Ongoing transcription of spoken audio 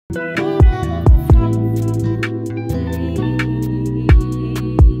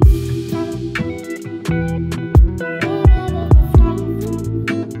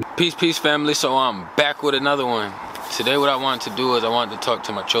Peace family. So I'm back with another one. Today what I wanted to do is I wanted to talk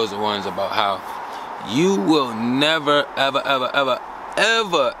to my chosen ones about how you will never ever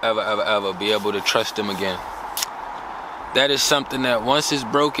be able to trust them again. That is something that once it's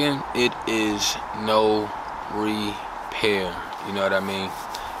broken, it is no repair. You know what I mean?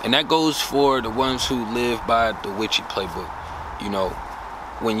 And that goes for the ones who live by the witchy playbook. You know,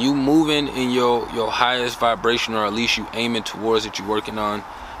 when you moving in your highest vibration, or at least you aiming towards it, you working on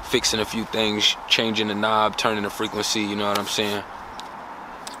fixing a few things, changing the knob, turning the frequency, you know what I'm saying?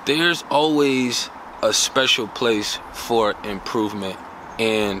 There's always a special place for improvement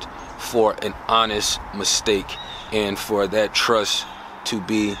and for an honest mistake and for that trust to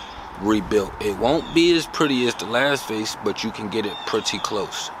be rebuilt. It won't be as pretty as the last face, but you can get it pretty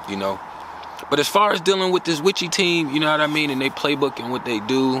close, you know? But as far as dealing with this witchy team, you know what I mean, and they playbook and what they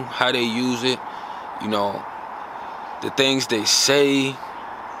do, how they use it, you know, the things they say,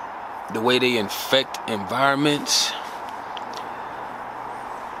 the way they infect environments,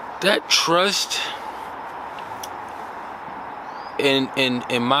 that trust, in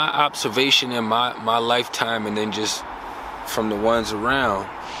my observation, in my lifetime, and then just from the ones around,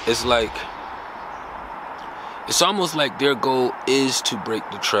 it's like, it's almost like their goal is to break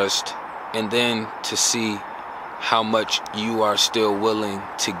the trust and then to see how much you are still willing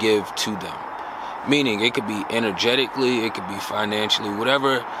to give to them. Meaning, it could be energetically, it could be financially,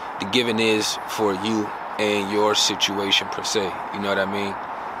 whatever the giving is for you and your situation per se. You know what I mean?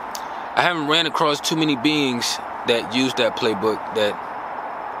 I haven't ran across too many beings that use that playbook that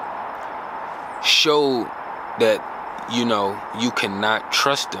show that, you know, you cannot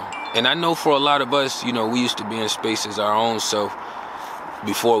trust them. And I know for a lot of us, you know, we used to be in spaces our own self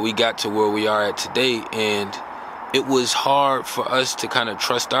before we got to where we are at today, and it was hard for us to kind of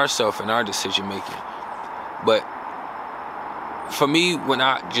trust ourselves in our decision making. But for me, when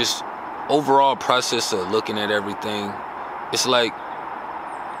I just overall process of looking at everything, it's like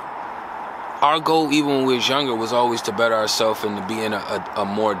our goal, even when we was younger, was always to better ourselves and to be in a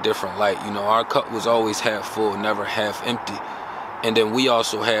more different light. You know, our cup was always half full, never half empty. And then we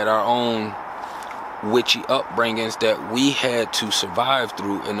also had our own witchy upbringings that we had to survive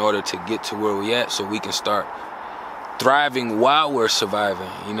through in order to get to where we at, so we can start thriving while we're surviving.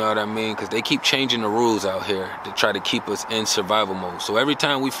 You know what I mean? Because they keep changing the rules out here to try to keep us in survival mode. So every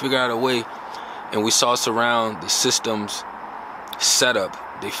time we figure out a way and we sauce around the system's setup,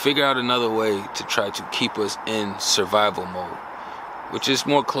 they figure out another way to try to keep us in survival mode, which is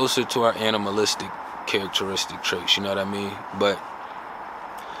more closer to our animalistic characteristic traits. You know what I mean? But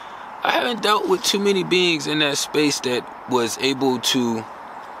I haven't dealt with too many beings in that space that was able to,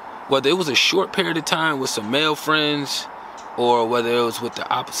 whether it was a short period of time with some male friends or whether it was with the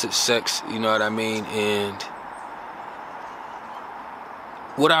opposite sex, you know what I mean? And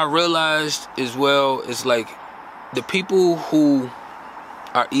what I realized as well is, like, the people who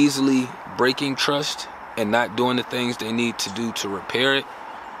are easily breaking trust and not doing the things they need to do to repair it,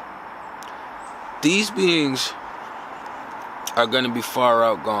 these beings are going to be far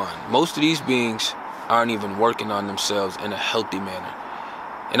out gone. Most of these beings aren't even working on themselves in a healthy manner.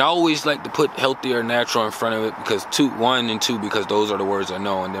 And I always like to put healthy or natural in front of it, because one and two, because those are the words I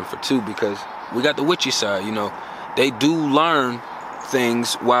know, and then for two, because we got the witchy side. You know, they do learn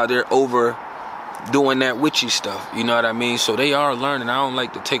things while they're over doing that witchy stuff. You know what I mean? So they are learning. I don't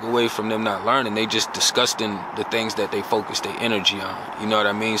like to take away from them not learning. They just disgusting the things that they focus their energy on. You know what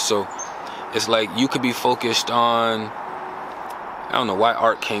I mean? So it's like you could be focused on, I don't know why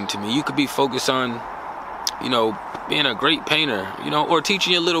art came to me. You could be focused on, you know, being a great painter, you know, or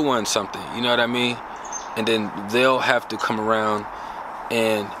teaching your little ones something, you know what I mean? And then they'll have to come around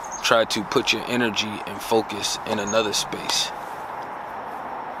and try to put your energy and focus in another space.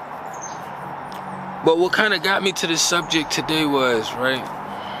 But what kind of got me to this subject today was, right,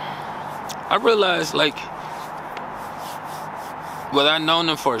 I realized, like, whether I've known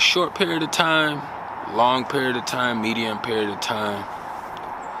them for a short period of time, long period of time, medium period of time,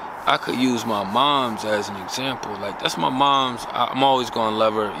 I could use my mom's as an example. Like, that's my mom's. I'm always gonna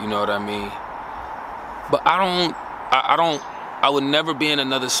love her, you know what I mean? But I would never be in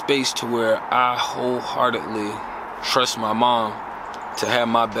another space to where I wholeheartedly trust my mom to have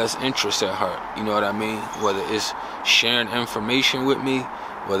my best interests at heart, you know what I mean? Whether it's sharing information with me,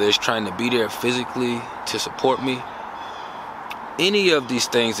 whether it's trying to be there physically to support me, any of these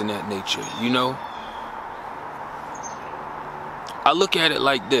things in that nature, you know? I I look at it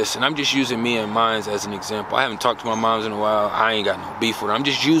like this, and I'm just using me and mine as an example. I haven't talked to my moms in a while. I ain't got no beef with her. I'm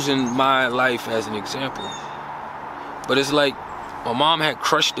just using my life as an example. But it's like my mom had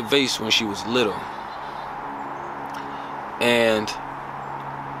crushed the vase when she was little. And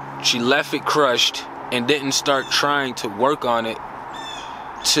she left it crushed and didn't start trying to work on it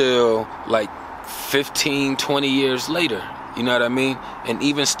till like 15, 20 years later. You know what I mean? And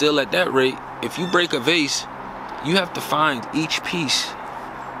even still at that rate, if you break a vase, you have to find each piece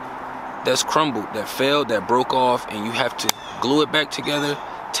that's crumbled, that failed, that broke off, and you have to glue it back together,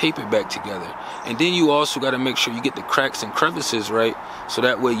 tape it back together. And then you also got to make sure you get the cracks and crevices right, so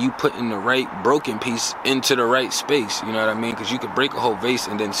that way you put in the right broken piece into the right space. You know what I mean? Because you could break a whole vase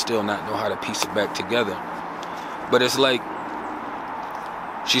and then still not know how to piece it back together. But it's like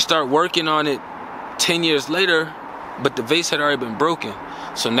she started working on it 10 years later, but the vase had already been broken.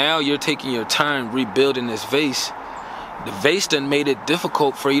 So now you're taking your time rebuilding this vase. The vase done made it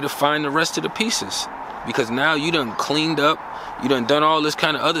difficult for you to find the rest of the pieces, because now you done cleaned up, you done all this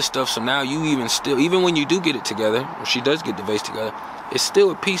kind of other stuff. So now you even when you do get it together, or she does get the vase together, it's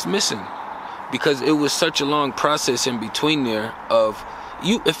still a piece missing, because it was such a long process in between there of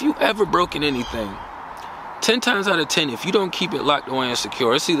you. If you ever broken anything, 10 times out of 10, if you don't keep it locked away and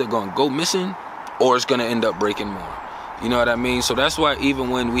secure, it's either going to go missing or it's going to end up breaking more. You know what I mean? So that's why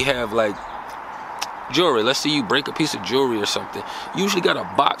even when we have like jewelry, let's say you break a piece of jewelry or something, you usually got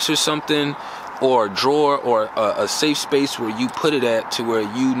a box or something, or a drawer, or a safe space where you put it at, to where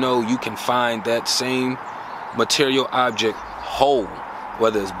you know you can find that same material object whole,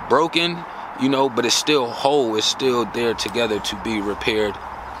 whether it's broken, you know, but it's still whole, it's still there together to be repaired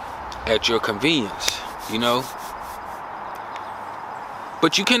at your convenience, you know.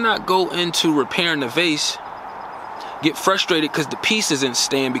 But you cannot go into repairing the vase, get frustrated because the piece isn't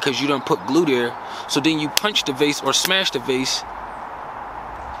staying because you don't put glue there. So then you punch the vase or smash the vase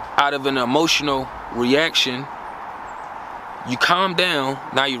out of an emotional reaction. You calm down.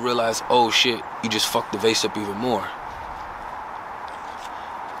 Now you realize, oh shit, you just fucked the vase up even more.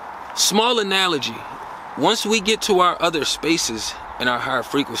 Small analogy. Once we get to our other spaces and our higher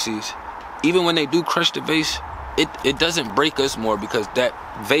frequencies, even when they do crush the vase, it doesn't break us more, because that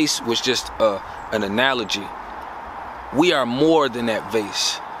vase was just an analogy. We are more than that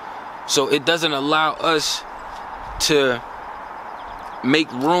vase. So it doesn't allow us to make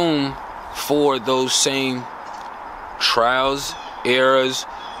room for those same trials, errors,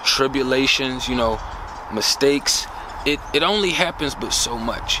 tribulations, you know, mistakes. It only happens but so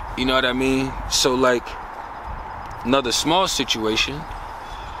much. You know what I mean? So like another small situation,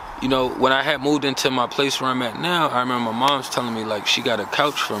 you know, when I had moved into my place where I'm at now, I remember my mom's telling me like she got a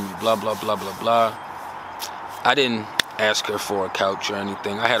couch for me, blah, blah, blah, blah, blah. I didn't ask her for a couch or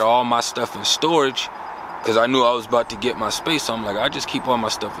anything. I had all my stuff in storage because I knew I was about to get my space. So I'm like, I just keep all my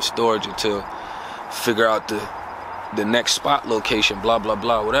stuff in storage until figure out the next spot location, blah, blah,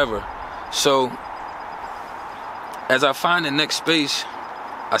 blah, whatever. So as I find the next space,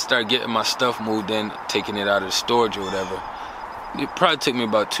 I start getting my stuff moved in, taking it out of the storage or whatever. It probably took me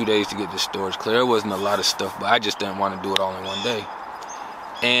about 2 days to get the storage clear. It wasn't a lot of stuff, but I just didn't want to do it all in one day.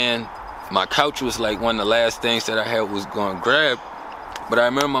 And my couch was like one of the last things that I had was going to grab. But I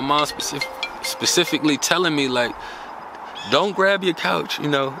remember my mom specifically telling me like, don't grab your couch, you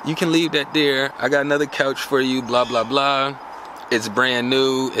know, you can leave that there. I got another couch for you, blah, blah, blah. It's brand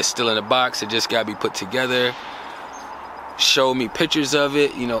new. It's still in the box. It just got to be put together. Showed me pictures of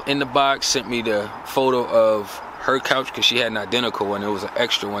it, you know, in the box. Sent me the photo of her couch because she had an identical one. It was an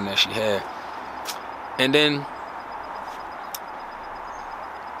extra one that she had. And then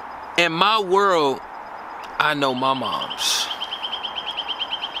in my world, I know my moms.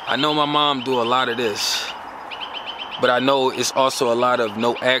 I know my mom do a lot of this, but I know it's also a lot of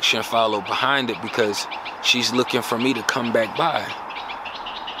no action followed behind it, because she's looking for me to come back by.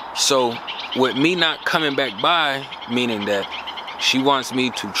 So with me not coming back by, meaning that she wants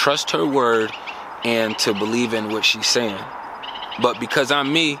me to trust her word and to believe in what she's saying. But because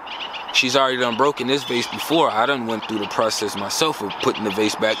I'm me, she's already done broken this vase before. I done went through the process myself of putting the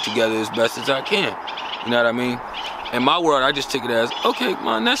vase back together as best as I can. You know what I mean? In my world, I just take it as, okay,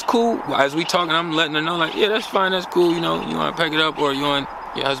 man, that's cool. As we talking, I'm letting her know, like, yeah, that's fine, that's cool. You know, you want to pack it up, or you want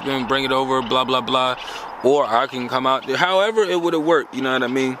your husband bring it over, blah, blah, blah. Or I can come out there. However it would have worked, you know what I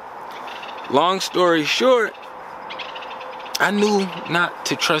mean? Long story short, I knew not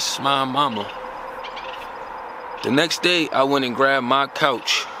to trust my mama. The next day, I went and grabbed my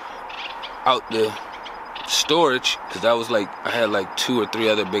couch out the storage, because that was like, I had like 2 or 3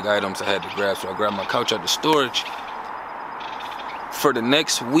 other big items I had to grab. So I grabbed my couch out the storage. For the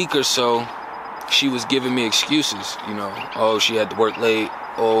next week or so, she was giving me excuses, you know. Oh, she had to work late.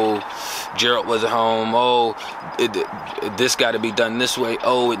 Oh, Gerald wasn't home. Oh, this got to be done this way.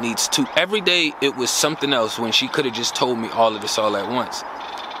 Oh, it needs to. Every day it was something else when she could have just told me all of this all at once.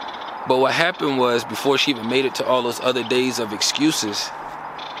 But what happened was, before she even made it to all those other days of excuses,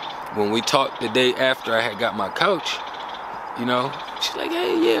 when we talked the day after I had got my couch, you know, she's like,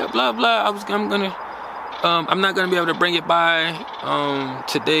 hey, yeah, blah, blah. I'm not gonna be able to bring it by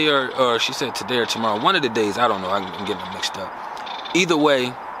today, or she said today or tomorrow. One of the days, I don't know. I'm getting them mixed up. Either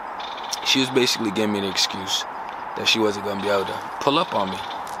way, she was basically giving me an excuse that she wasn't gonna be able to pull up on me.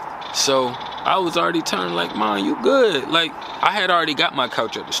 So I was already turning like, Mom, you good? Like, I had already got my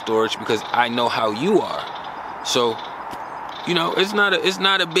couch at the storage because I know how you are. So, you know, it's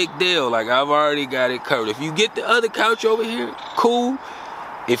not a big deal. Like, I've already got it covered. If you get the other couch over here, cool.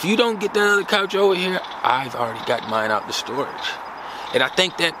 If you don't get that other couch over here, I've already got mine out the storage. And I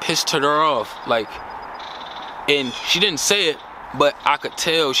think that pissed her off. Like, and she didn't say it, but I could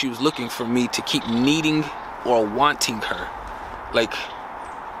tell she was looking for me to keep needing or wanting her. Like,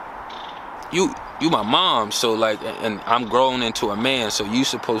 you my mom, so like, and I'm grown into a man, so you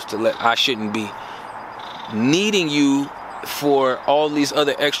supposed to I shouldn't be needing you for all these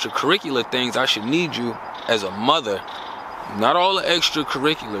other extracurricular things. I should need you as a mother. Not all the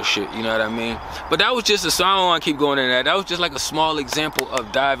extracurricular shit, you know what I mean? But that was just I don't want to keep going into that. That was just like a small example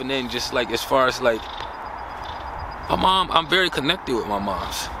of diving in, just like as far as like, my mom, I'm very connected with my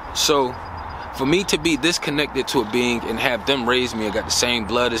moms. So for me to be disconnected to a being and have them raise me and got the same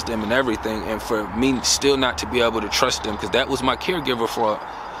blood as them and everything, and for me still not to be able to trust them, because that was my caregiver for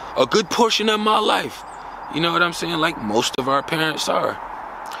a good portion of my life. You know what I'm saying? Like most of our parents are.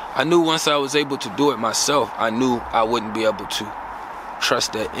 I knew once I was able to do it myself, I knew I wouldn't be able to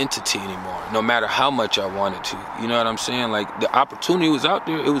trust that entity anymore, no matter how much I wanted to. You know what I'm saying? Like, the opportunity was out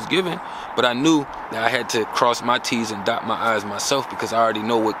there, it was given, but I knew that I had to cross my T's and dot my I's myself, because I already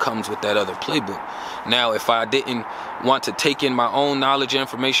know what comes with that other playbook. Now, if I didn't want to take in my own knowledge and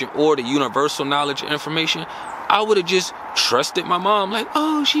information, or the universal knowledge and information, I would have just trusted my mom, like,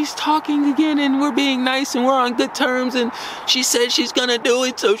 oh, she's talking again and we're being nice and we're on good terms and she said she's gonna do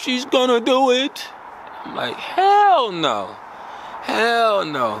it, so she's gonna do it. I'm like, hell no. Hell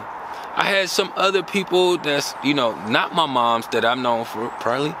no. I had some other people that's, you know, not my moms, that I've known for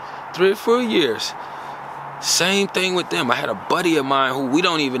probably 3 or 4 years. Same thing with them. I had a buddy of mine who we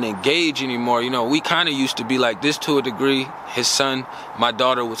don't even engage anymore. You know, we kind of used to be like this to a degree. His son, my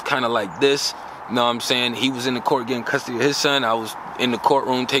daughter, was kind of like this. You know what I'm saying? He was in the court getting custody of his son. I was in the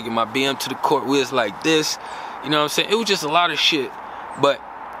courtroom taking my BM to the court. We was like this. You know what I'm saying? It was just a lot of shit. But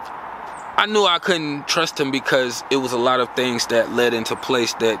I knew I couldn't trust him because it was a lot of things that led into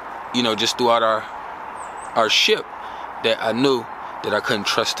place that, you know, just throughout our ship, that I knew that I couldn't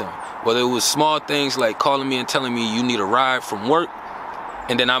trust him. Whether it was small things like calling me and telling me you need a ride from work,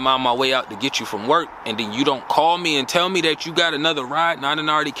 and then I'm on my way out to get you from work, and then you don't call me and tell me that you got another ride and I done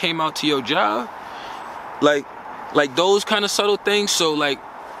already came out to your job. Like those kind of subtle things. So like,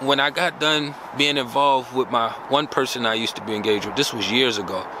 when I got done being involved with my one person I used to be engaged with, this was years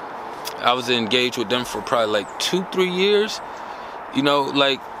ago. I was engaged with them for probably like 2-3 years. You know,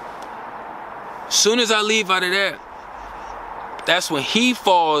 like, soon as I leave out of that, that's when he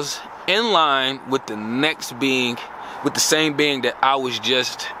falls in line with the next being, with the same being that I was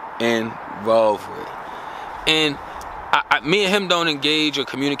just involved with. And me and him don't engage or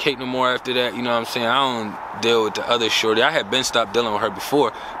communicate no more after that. You know what I'm saying? I don't deal with the other shorty. I had been stopped dealing with her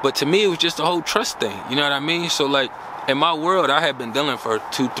before, but to me it was just a whole trust thing. You know what I mean? So like, in my world, I had been dealing for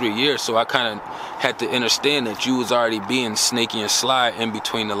 2-3 years, so I kind of had to understand that you was already being snaky and sly in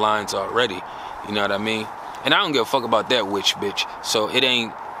between the lines already. You know what I mean? And I don't give a fuck about that witch bitch. So it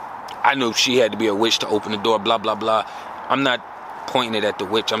ain't, I knew she had to be a witch to open the door, blah, blah, blah. I'm not pointing it at the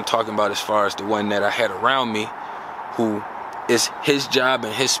witch. I'm talking about as far as the one that I had around me, who is his job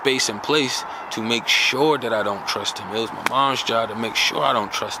and his space and place to make sure that I don't trust him. It was my mom's job to make sure I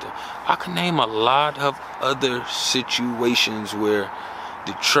don't trust him. I can name a lot of other situations where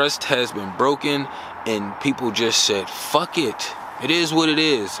the trust has been broken and people just said, fuck it. It is what it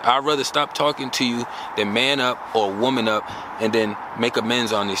is. I'd rather stop talking to you than man up or woman up and then make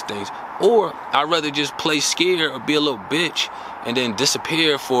amends on these things. Or I'd rather just play scared or be a little bitch and then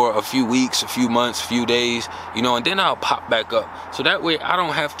disappear for a few weeks, a few months, a few days, you know, and then I'll pop back up. So that way I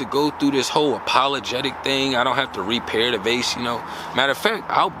don't have to go through this whole apologetic thing. I don't have to repair the vase, you know. Matter of fact,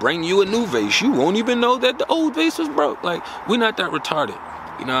 I'll bring you a new vase. You won't even know that the old vase was broke. Like, we're not that retarded.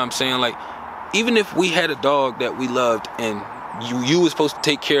 You know what I'm saying? Like, even if we had a dog that we loved and you was supposed to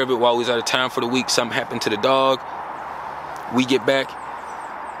take care of it while we was out of town for the week, something happened to the dog, we get back,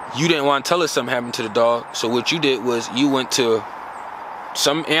 you didn't want to tell us something happened to the dog. So what you did was you went to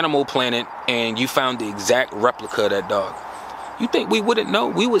some animal planet and you found the exact replica of that dog. You think we wouldn't know?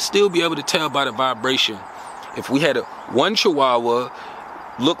 We would still be able to tell by the vibration. If we had one Chihuahua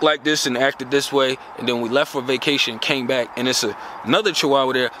look like this and acted this way, and then we left for vacation, came back, and it's another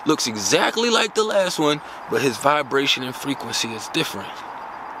Chihuahua there, looks exactly like the last one, but his vibration and frequency is different.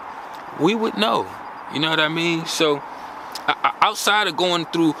 We would know. You know what I mean? So outside of going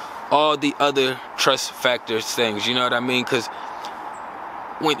through all the other trust factors things, you know what I mean? Because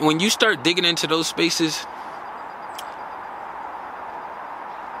when you start digging into those spaces,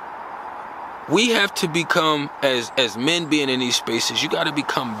 we have to become, as men being in these spaces, you got to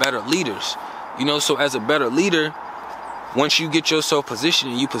become better leaders. You know, so as a better leader, once you get yourself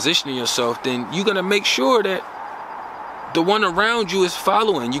positioned and you positioning yourself, then you're going to make sure that the one around you is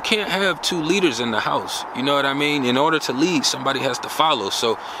following. You can't have two leaders in the house. You know what I mean? In order to lead, somebody has to follow.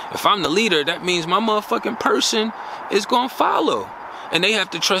 So if I'm the leader, that means my motherfucking person is going to follow. And they have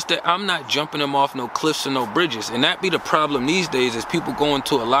to trust that I'm not jumping them off no cliffs or no bridges. And that be the problem these days, is people go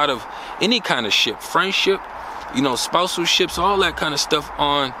into a lot of any kind of ship, friendship, you know, spousal ships, all that kind of stuff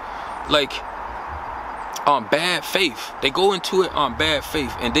on bad faith. They go into it on bad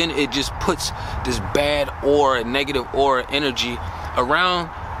faith, and then it just puts this bad aura, negative aura energy around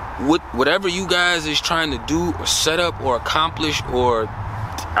whatever you guys is trying to do or set up or accomplish or,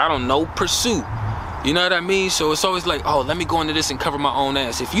 I don't know, pursue. You know what I mean? So it's always like, oh, let me go into this and cover my own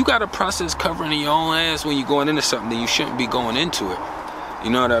ass. If you got a process covering your own ass when you're going into something, then you shouldn't be going into it. You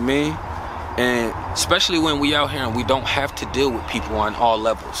know what I mean? And especially when we out here and we don't have to deal with people on all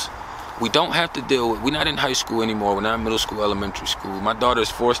levels. We don't have to deal with, we're not in high school anymore. We're not in middle school, elementary school. My daughter is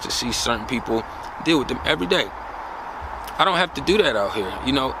forced to see certain people, deal with them every day. I don't have to do that out here.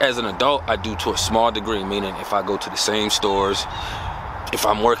 You know, as an adult, I do to a small degree, meaning if I go to the same stores, if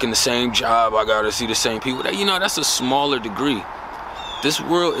I'm working the same job, I gotta see the same people. You know, that's a smaller degree. This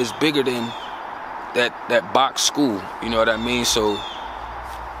world is bigger than that box school. You know what I mean? So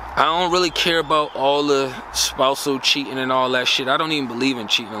I don't really care about all the spousal cheating and all that shit. I don't even believe in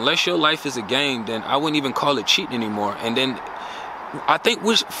cheating. Unless your life is a game, then I wouldn't even call it cheating anymore. And then I think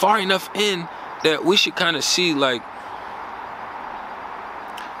we're far enough in that we should kind of see, like,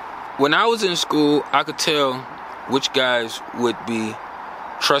 when I was in school, I could tell which guys would be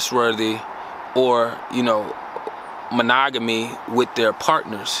trustworthy or, you know, monogamy with their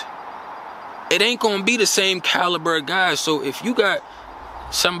partners. It ain't gonna be the same caliber of guys. So if you got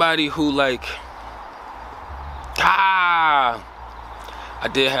somebody who, like, I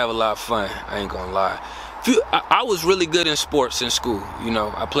did have a lot of fun, I ain't gonna lie. I was really good in sports in school. You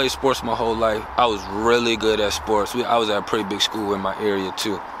know, I played sports my whole life. I was really good at sports. I was at a pretty big school in my area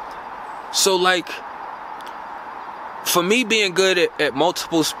too. So, like, for me being good at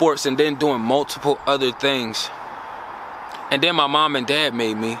multiple sports and then doing multiple other things, and then my mom and dad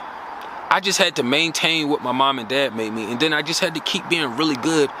made me, I just had to maintain what my mom and dad made me, and then I just had to keep being really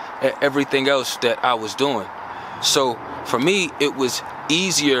good at everything else that I was doing. So for me, it was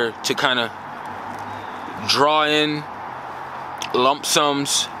easier to kind of draw in lump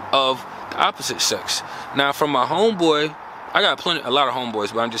sums of the opposite sex. Now, from my homeboy, I got a lot of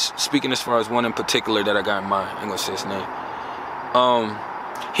homeboys, but I'm just speaking as far as one in particular that I got in mind. I ain't gonna say his name.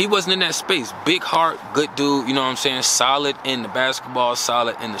 He wasn't in that space. Big heart, good dude, you know what I'm saying? Solid in the basketball,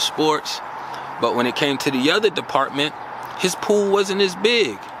 solid in the sports. But when it came to the other department, his pool wasn't as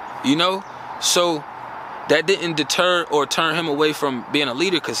big, you know? So that didn't deter or turn him away from being a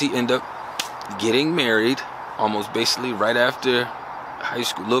leader, because he ended up getting married almost basically right after high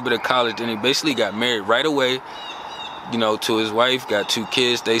school, a little bit of college. Then he basically got married right away, you know, to his wife, got 2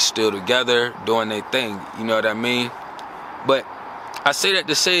 kids. They still together, doing their thing, you know what I mean? But I say that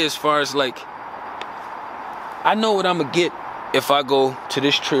to say, as far as, like, I know what I'm gonna get if I go to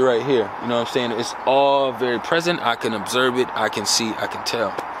this tree right here. You know what I'm saying? It's all very present. I can observe it. I can see. I can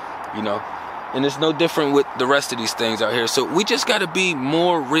tell. You know? And it's no different with the rest of these things out here. So we just gotta be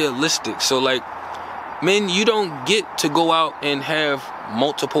more realistic. So, like, men, you don't get to go out and have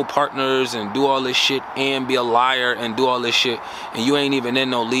multiple partners and do all this shit and be a liar and do all this shit, and you ain't even in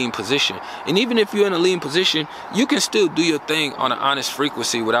no leading position. And even if you're in a leading position, you can still do your thing on an honest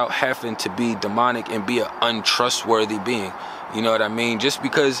frequency without having to be demonic and be an untrustworthy being. You know what I mean? Just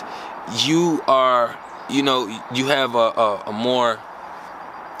because you are, you know, you have a more,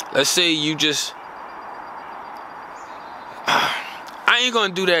 let's say you just, I ain't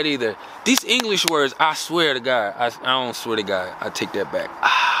gonna do that either. These English words, I swear to God, I don't swear to God, I take that back.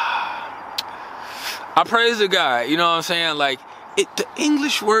 I praise the God, you know what I'm saying? Like, the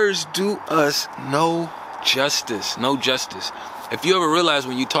English words do us no justice, no justice. if you ever realize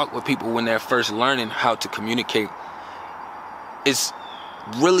when you talk with people when they're first learning how to communicate, it's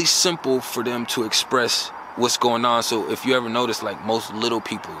really simple for them to express what's going on. So if you ever notice, like most little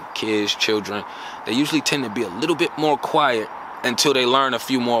people, kids, children, they usually tend to be a little bit more quiet until they learn a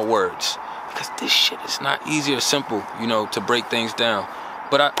few more words. Because this shit is not easy or simple, you know, to break things down.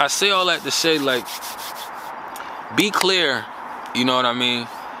 But I say all that to say, like, be clear, you know what I mean?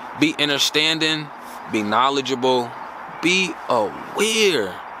 Be understanding, be knowledgeable, be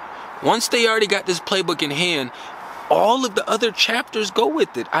aware. Once they already got this playbook in hand, all of the other chapters go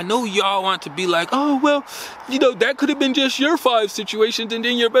with it. I know y'all want to be like, oh, well, you know, that could have been just your 5 situations and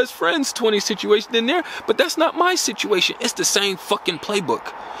then your best friend's 20 situations in there. But that's not my situation. It's the same fucking playbook.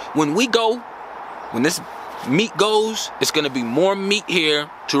 When this meat goes, it's going to be more meat here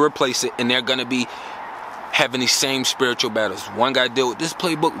to replace it. And they're going to be having these same spiritual battles. One got to deal with this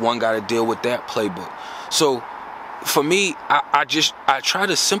playbook. One got to deal with that playbook. So for me, I try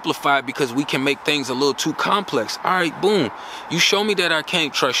to simplify it because we can make things a little too complex. All right, boom. You show me that I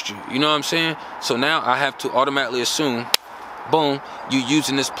can't trust you. You know what I'm saying? So now I have to automatically assume, boom, you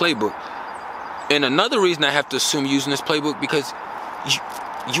using this playbook. And another reason I have to assume using this playbook because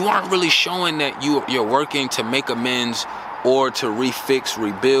you aren't really showing that you're working to make amends or to refix,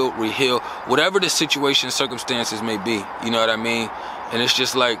 rebuild, reheal, whatever the situation, circumstances may be. You know what I mean? And it's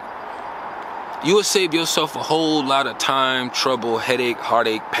just like, you will save yourself a whole lot of time, trouble, headache,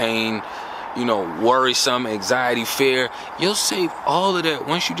 heartache, pain, you know, worrisome, anxiety, fear. You'll save all of that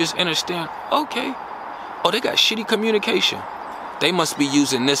once you just understand, okay, oh, they got shitty communication. They must be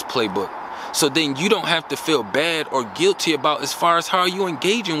using this playbook. So then you don't have to feel bad or guilty about as far as how you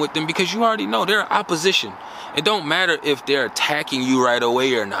engaging with them because you already know they're opposition. It don't matter if they're attacking you right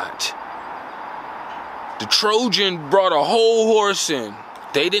away or not. The Trojan brought a whole horse in.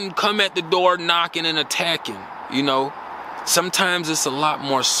 They didn't come at the door knocking and attacking, you know. Sometimes it's a lot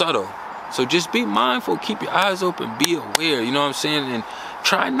more subtle. So just be mindful, keep your eyes open, be aware, you know what I'm saying? And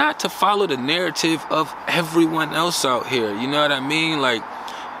try not to follow the narrative of everyone else out here, you know what I mean? Like,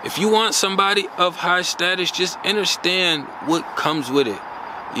 if you want somebody of high status, just understand what comes with it.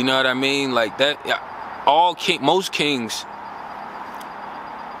 You know what I mean? Like that, most kings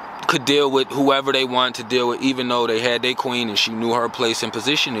could deal with whoever they wanted to deal with, even though they had their queen and she knew her place and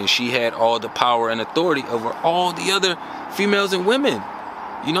position and she had all the power and authority over all the other females and women.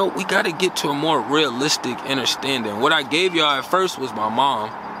 You know, we got to get to a more realistic understanding. What I gave y'all at first was my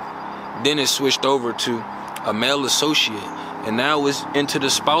mom. Then it switched over to a male associate. And now it's into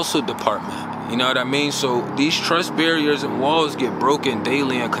the spousal department. You know what I mean? So these trust barriers and walls get broken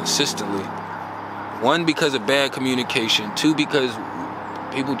daily and consistently. 1, because of bad communication. 2, because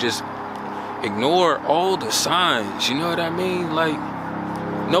people just ignore all the signs. You know what I mean? Like,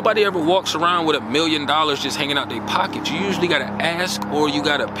 nobody ever walks around with $1 million just hanging out their pockets. You usually got to ask or you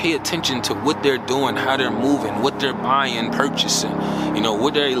got to pay attention to what they're doing, how they're moving, what they're buying, purchasing. You know,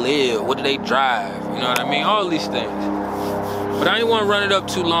 where they live, what do they drive. You know what I mean? All these things. But I ain't want to run it up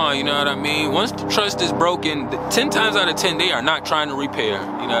too long, you know what I mean? Once the trust is broken, 10 times out of 10, they are not trying to repair.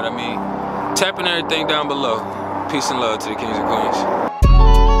 You know what I mean? Tapping everything down below. Peace and love to the kings and queens.